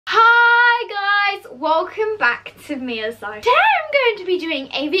welcome back to Mia's Life. Today I'm going to be doing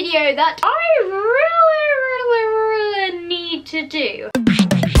a video that I really need to do.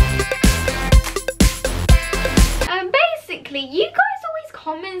 Basically, you guys always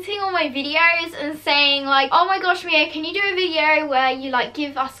commenting on my videos and saying like, oh my gosh Mia, can you do a video where you like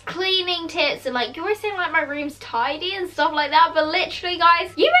give us cleaning tips, and like you're always saying like my room's tidy and stuff like that, but literally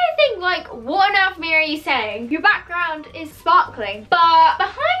guys, you may think like, what on earth Mia are you saying? Your background is sparkling, but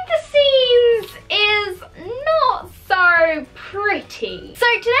behind the scenes is not so pretty. So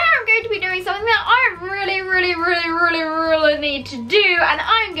today I'm going to be doing something that I really need to do, and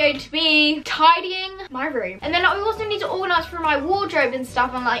I'm going to be tidying my room. And then I also need to organize for my wardrobe and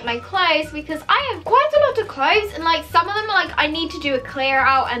stuff and like my clothes, because I have quite a lot of clothes, and like some of them are like I need to do a clear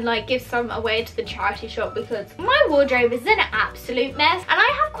out and like give some away to the charity shop because my wardrobe is an absolute mess, and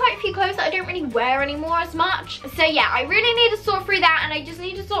I have quite a few clothes that I don't really wear anymore as much. So yeah, I really need to sort through that, and I just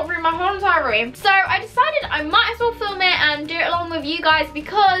need to sort through my whole entire room. So I decided I might as well film it and do it along with you guys,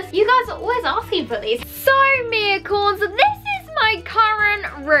 because you guys are always asking for these. So Mia Corns, this is my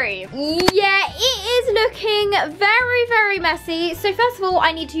current room. Yeah, it is looking very messy. So first of all,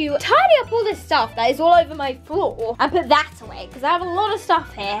 I need to tidy up all this stuff that is all over my floor and put that away, because I have a lot of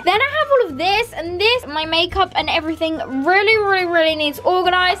stuff here. Then I have all of this, and this, my makeup and everything really needs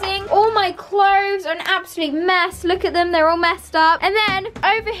organizing. All my clothes are an absolute mess. Look at them, they're all messed up. And then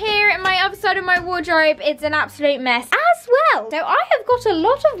over here in my other side of my wardrobe, it's an absolute mess as well. So I have got a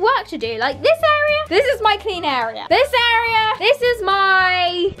lot of work to do. Like this area, this is my clean area. This area, this is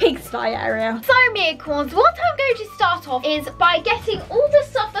my pigsty area. So Mia Corns, what I'm going to start off is by getting all the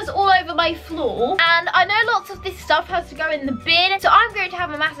stuff that's all over my floor. And I know lots of this stuff has to go in the bin, so I'm going to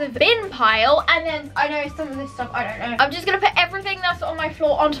have a massive bin pile. And then I know some of this stuff, I don't know. I'm just going to put everything that's on my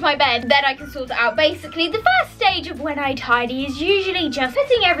floor onto my bed, then I can sort it out. Basically, the first stage of when I tidy is usually just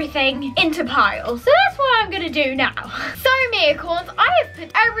putting everything into piles. So that's what I'm going to do now. So Mia Corns, I have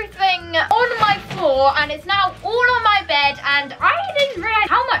put everything on my floor, and it's now all on my bed, and I didn't realize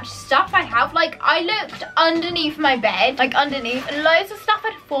how much stuff I have. Like, I looked underneath my bed, like underneath, and loads of stuff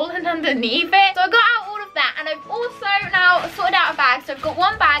had fallen underneath it. So I got out all of that, and I've also now sorted out a bag. So I've got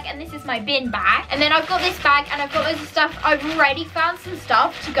one bag, and this is my bin bag, and then I've got this bag, and I've got loads of stuff. I've already found some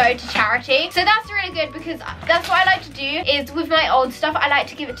stuff to go to charity, so that's really good, because that's what I like to do is with my old stuff, I like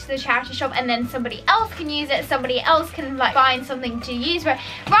to give it to the charity shop, and then somebody else can use it. Somebody else can like find something to use for it,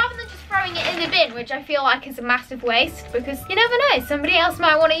 rather than just throwing it in the bin, which I feel like is a massive waste, because you never know, somebody else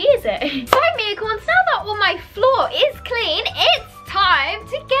might want to use it. So Mia Corns, now that all my floor is clean, it's time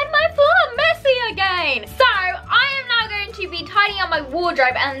to get my floor messy again. So I am now going to be tidying up my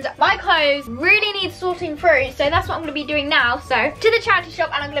wardrobe, and my clothes really need sorting through, so that's what I'm going to be doing now. So to the charity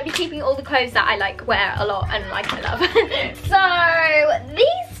shop, and I'm going to be keeping all the clothes that I like wear a lot and like I love. So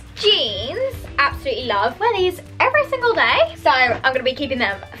these jeans, absolutely love. Wear these every single day, so I'm gonna be keeping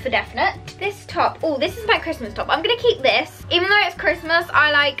them for definite. This top, oh, this is my Christmas top. I'm gonna keep this, even though it's Christmas.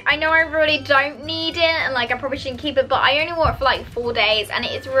 I know I really don't need it, and like I probably shouldn't keep it, but I only wore it for like 4 days, and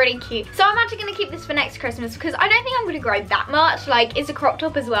it is really cute. So I'm actually gonna keep this for next Christmas, because I don't think I'm gonna grow that much. Like, it's a crop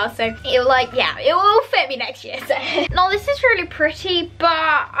top as well, so it'll like, yeah, it will fit me next year. So no, this is really pretty, but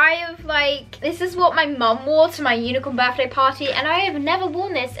I have like, this is what my mum wore to my unicorn birthday party, and I have never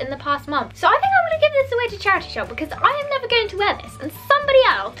worn this in the past month. So I think I'm gonna give this away to charity shop, because I am never going to wear this, and somebody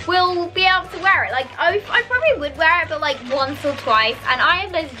else will be able to wear it. Like, I probably would wear it, but like once or twice, and I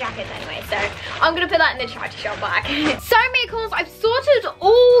have loads of jackets anyway, so I'm gonna put that in the charity shop bag. So Mia Corns, I've sorted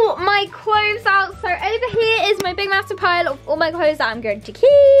all my clothes out. So over here is my big massive pile of all my clothes that I'm going to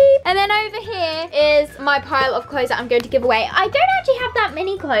keep, and then over here is my pile of clothes that I'm going to give away. I don't actually have that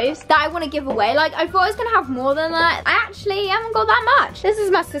many clothes that I want to give away. Like, I thought I was gonna have more than that. I actually haven't got that much. This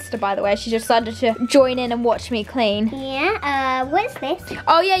is my sister, by the way. She just decided to join in and watch me clean. Yeah, what's this?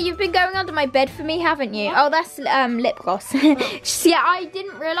 Oh yeah, you've been going under my bed for me, haven't you? Oh, that's lip gloss. Yeah, I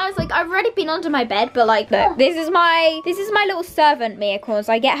didn't realise, like, I've already been under my bed, but like, look, this is my little servant, Mia Corns.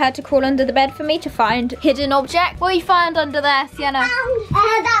 I get her to crawl under the bed for me to find hidden object. What do you find under there, Sienna?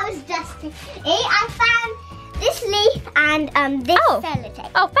 That was just it. I found this leaf and this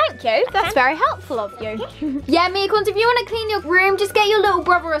sellotape. Oh, thank you. That's very helpful of you. Okay. Yeah, Mia Corns, if you want to clean your room, just get your little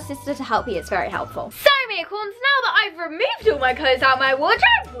brother or sister to help you. It's very helpful. So, Mia Corns, now that I've removed all my clothes out of my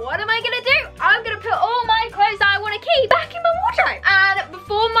wardrobe, what am I going to do? I'm going to put all my clothes that I want to keep back in my wardrobe. And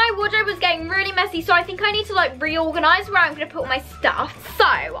before, my wardrobe was getting really messy, so I think I need to like reorganize where I'm going to put all my stuff. So,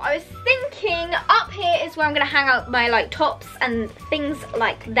 I was thinking up here is where I'm going to hang out my like tops and things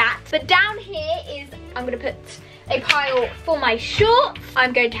like that. But down here is I'm gonna put a pile for my shorts.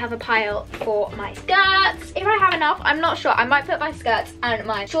 I'm going to have a pile for my skirts. If I have enough, I'm not sure. I might put my skirts and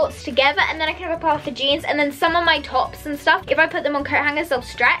my shorts together, and then I can have a pile for jeans, and then some of my tops and stuff, if I put them on coat hangers, they'll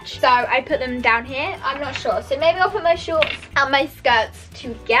stretch. So I put them down here. I'm not sure. So maybe I'll put my shorts and my skirts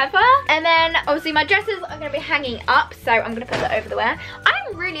together. And then obviously my dresses are going to be hanging up, so I'm going to put that over the wear.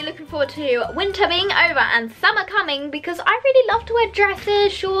 I'm really looking forward to winter being over and summer coming, because I really love to wear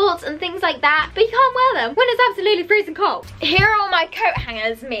dresses, shorts and things like that, but you can't wear them when it's absolutely freezing cold. Here are all my coat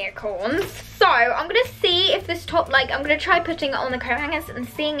hangers, Mia Corns. So I'm gonna see if this top, like, I'm gonna try putting it on the coat hangers and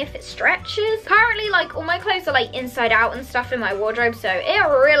seeing if it stretches. Currently, like, all my clothes are like inside out and stuff in my wardrobe, so it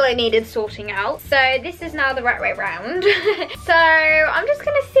really needed sorting out. So this is now the right way round. So I'm just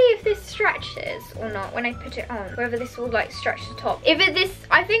gonna see if this stretches or not when I put it on, whether this will like stretch the top. If it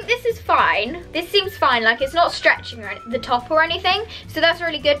I think this is fine. This seems fine, like it's not stretching the top or anything, so that's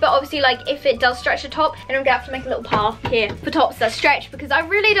really good. But obviously, like, if it does stretch the top, then I'm gonna have to make a little pile here for tops that stretch, because I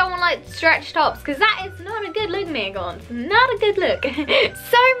really don't want like stretch tops, because that is not a good look, Mia Corns. Not a good look.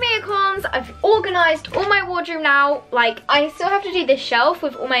 So Mia Corns, I've organized all my wardrobe now. Like, I still have to do this shelf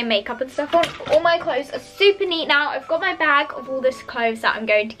with all my makeup and stuff on. All my clothes are super neat now. I've got my bag of all this clothes that I'm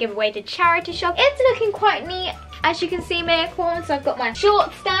going to give away to charity shop. It's looking quite neat. As you can see, Mia Corns, so I've got my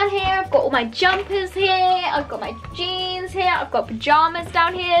shorts down here, I've got all my jumpers here, I've got my jeans here, I've got pajamas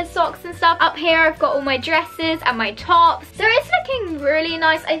down here, socks and stuff. Up here, I've got all my dresses and my tops. So it's looking really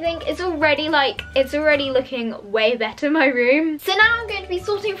nice. I think it's already looking way better, my room. So now I'm going to be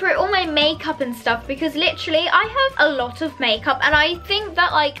sorting through all my makeup and stuff, because literally I have a lot of makeup, and I think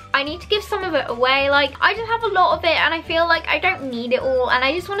that, like, I need to give some of it away. Like, I just have a lot of it, and I feel like I don't need it all, and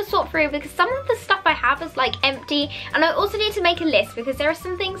I just want to sort through, because some of the stuff I have is like empty. And I also need to make a list, because there are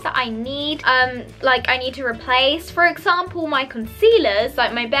some things that I need, like I need to replace. For example, my concealers,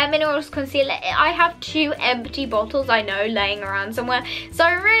 like my Bare Minerals concealer, I have 2 empty bottles, I know, laying around somewhere. So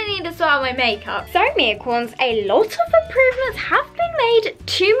I really need to sort out my makeup. So Mia Corns, a lot of improvements have been made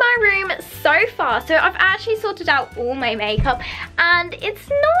to my room so far. So I've actually sorted out all my makeup, and it's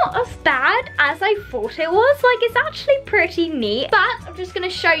not as bad as I thought it was. Like, it's actually pretty neat. But I'm just going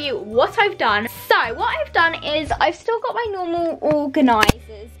to show you what I've done. So what I've done is I've still got my normal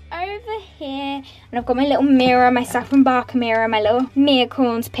organizers over here, and I've got my little mirror, my Saffron Barker mirror, my little Mia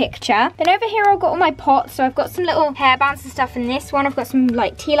Corns picture. Then over here I've got all my pots, so I've got some little hairbands and stuff in this one. I've got some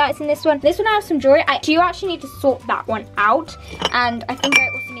like tea lights in this one. This one I have some jewelry. I do actually need to sort that one out, and I think I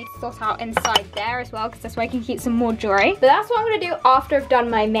also need to sort out inside there as well, because that's where I can keep some more jewelry. But that's what I'm going to do after I've done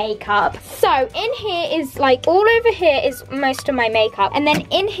my makeup. So in here is, like, all over here is most of my makeup, and then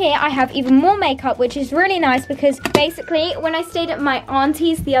in here I have even more makeup, which is really nice, because basically when I stayed at my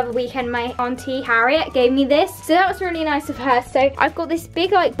auntie's the other weekend, my auntie Harriet gave me this, so that was really nice of her. So I've got this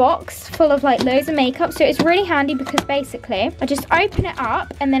big like box full of like loads of makeup, so it's really handy, because basically I just open it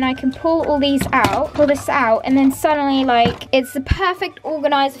up, and then I can pull all these out, pull this out, and then suddenly, like, it's the perfect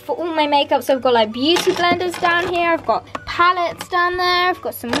organizer for all my makeup. So I've got like beauty blenders down here, I've got palettes down there, I've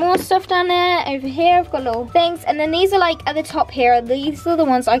got some more stuff down there. Over here I've got little things, and then these are like at the top here, these are the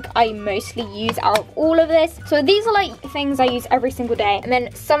ones like I mostly use out of all of this. So these are like things I use every single day, and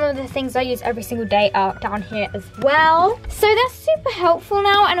then some of the things I use every single day are down here as well. So that's super helpful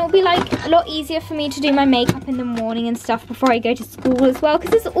now, and it'll be like a lot easier for me to do my makeup in the morning and stuff before I go to school as well,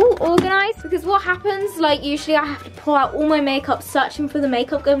 because it's all organized. Because what happens, like, usually I have to pull out all my makeup, searching for the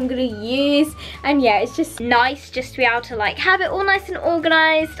makeup I'm gonna use, and yeah, it's just nice just to be able to like have it all nice and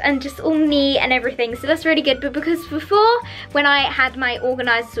organized and just all neat and everything. So that's really good. But because before, when I had my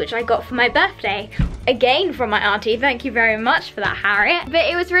organizers, which I got for my birthday, again from my auntie, thank you very much for that, Harriet, but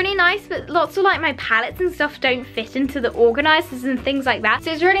it was really nice, but lots of like my palettes and stuff don't fit into the organizers and things like that.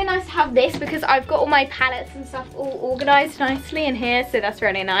 So it's really nice to have this, because I've got all my palettes and stuff all organized nicely in here, so that's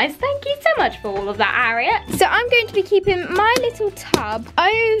really nice. Thank you so much for all of that, Harriet. So I'm going to be keeping my little tub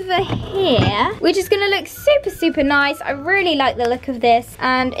over here, which is going to look super nice. I really like the look of this,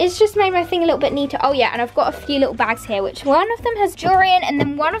 and it's just made my thing a little bit neater. Oh yeah, and I've got a few little bags here, which one of them has jewelry in, and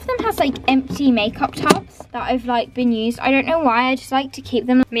then one of them has like empty makeup tubs that I've like been used. I don't know why, I just like to keep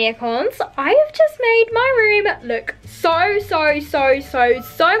them. Mia Corns, I have just made my room look so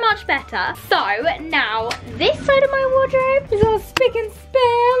much better. So now this side of my wardrobe is all spick and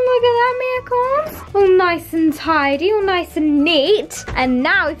span. Look at that, Mia Corns, all nice and tidy, all nice and neat. And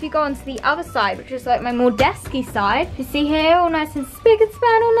now if you go onto the other side, which is like my more desky side, you see here, all nice and spick and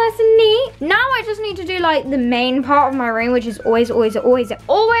span, all nice and neat. Now I just need to do like the main part of my room, which is always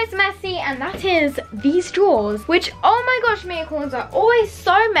messy, and that is these drawers, which, oh my gosh, Mia corns are always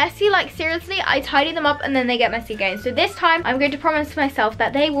so messy. Like seriously, I tidy them up and then they get messy again. So this time I'm going to promise myself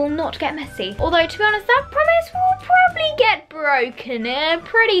that they will not get messy. Although to be honest, that promise will probably get broken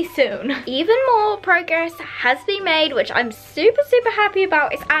pretty soon. Even more progress has been made, which I'm super happy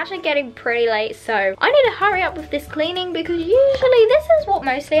about. It's actually getting pretty late, so I need to hurry up with this cleaning because usually this is what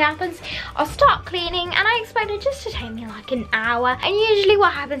mostly happens. I'll start cleaning and I expect it just to take me like an hour, and usually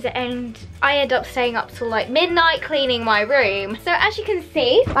what happens at end, I end up staying up till like midnight cleaning my room. So as you can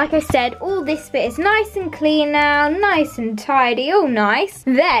see, like I said, all this bit is nice and clean now, nice and tidy, all nice.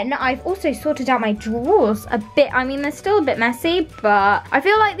 Then I've also sorted out my drawers a bit. I mean, they're still a bit messy, but I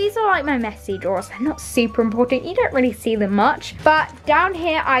feel like these are like my messy drawers. They're not super important. You don't really see them much. But down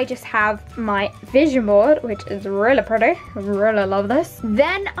here, I just have my vision board, which is really pretty. I really love this.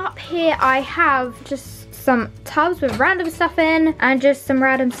 Then up here, I have just some tubs with random stuff in and just some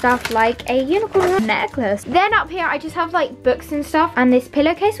random stuff like a unicorn necklace. Then up here I just have like books and stuff and this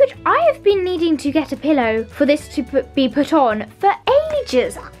pillowcase, which I have been needing to get a pillow for this to be put on for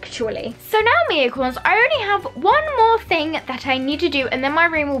ages actually. So now, Mia corns, I only have one more thing that I need to do and then my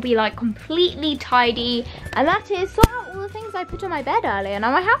room will be like completely tidy, and that is sort out all the things I put on my bed earlier.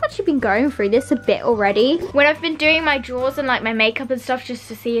 Now I have actually been going through this a bit already when I've been doing my drawers and like my makeup and stuff, just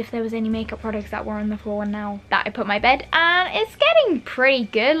to see if there was any makeup products that were on the floor now that I put my bed, and it's getting pretty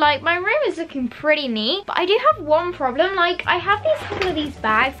good. Like my room is looking pretty neat, but I do have one problem. Like I have these couple of these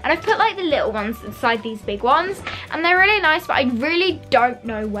bags and I've put like the little ones inside these big ones and they're really nice, but I really don't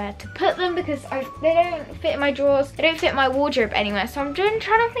know where to put them because they don't fit in my drawers, they don't fit in my wardrobe anywhere. So I'm trying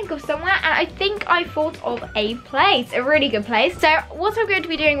to think of somewhere, and I think I thought of a place, a really good place. So what I'm going to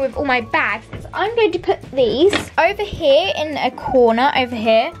be doing with all my bags is I'm going to put these over here in a corner over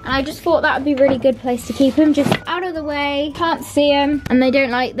here, and I just thought that would be a really good place to keep them, just out of the way, can't see them, and they're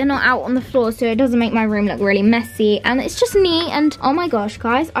not out on the floor, so it doesn't make my room look really messy, and it's just neat. And oh my gosh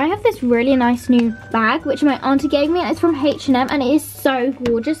guys, I have this really nice new bag which my auntie gave me, and it's from H&M, and it is so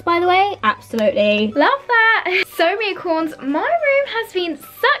gorgeous, by the way. Absolutely love that. So Mia corns, my room has been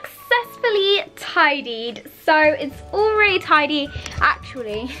successfully tidied, so it's already tidy.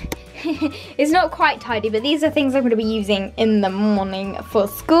 Actually it's not quite tidy, but these are things I'm going to be using in the morning for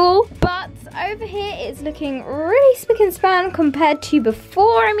school. But over here it's looking really spick and span compared to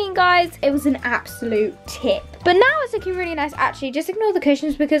before. I mean guys, it was an absolute tip. But now it's looking really nice. Actually, just ignore the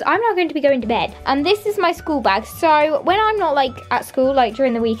cushions because I'm now going to be going to bed. And this is my school bag. So when I'm not like at school, like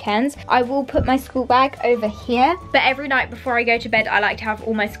during the weekends, I will put my school bag over here. But every night before I go to bed, I like to have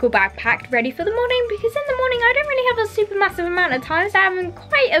all my school bag packed ready for the morning, because in the morning I don't really have a super massive amount of time. So I'm in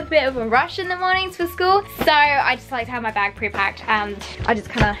quite a bit of a rush in the mornings for school. So I just like to have my bag pre-packed, and I just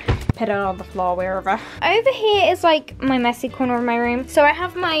kind of put it on the floor wherever. Over here is like my messy corner of my room. So I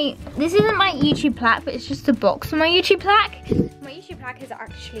have this isn't my YouTube plaque, but it's just a box for my YouTube plaque. My YouTube plaque is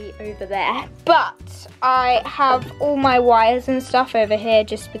actually over there, but I have all my wires and stuff over here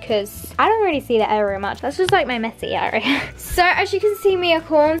just because I don't really see that area much. That's just like my messy area. So as you can see, Mia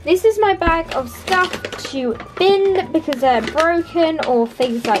corns, this is my bag of stuff to bin because they're broken or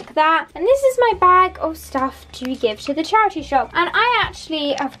things like that. And this is my bag of stuff to give to the charity shop. And I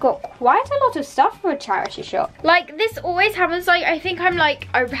actually have got quite a lot of stuff for a charity shop. Like this always happens. Like I think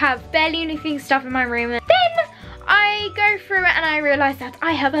I have barely anything stuff in my room, and then I go through it and I realise that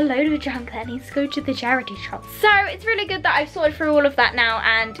I have a load of junk that needs to go to the charity shop. So it's really good that I've sorted through all of that now,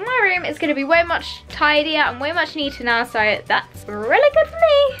 and my room is going to be way much tidier and way much neater now, so that's really good for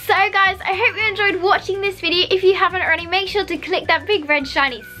me. So guys, I hope you enjoyed watching this video. If you haven't already, make sure to click that big red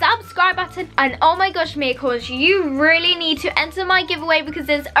shiny subscribe button. And oh my gosh, Mia corns, you really need to enter my giveaway because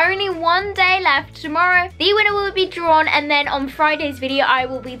there's only one day left. Tomorrow the winner will be drawn, and then on Friday's video I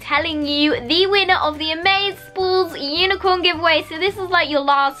will be telling you the winner of the Amazeballs unicorn giveaway. So this is like your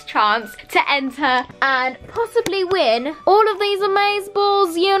last chance to enter and possibly win all of these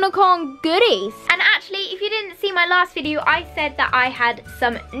Amazeballs unicorn goodies. And actually, if you didn't see my last video, I said that I had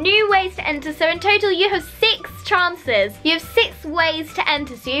some new ways to enter. So in total you have 6 chances. You have 6 ways to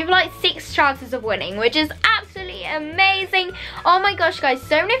enter, so you have like 6 chances of winning, which is absolutely amazing. Oh my gosh guys,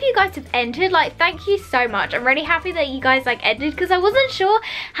 so many of you guys have entered. Like, thank you so much. I'm really happy that you guys like entered because I wasn't sure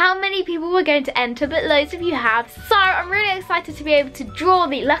how many people were going to enter, but loads of you have. So I'm really excited to be able to draw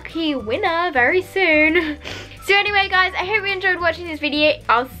the lucky winner very soon. So anyway guys, I hope you enjoyed watching this video.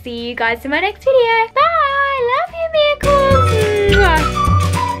 I'll see you guys in my next video. Bye! Love you, Mia corns.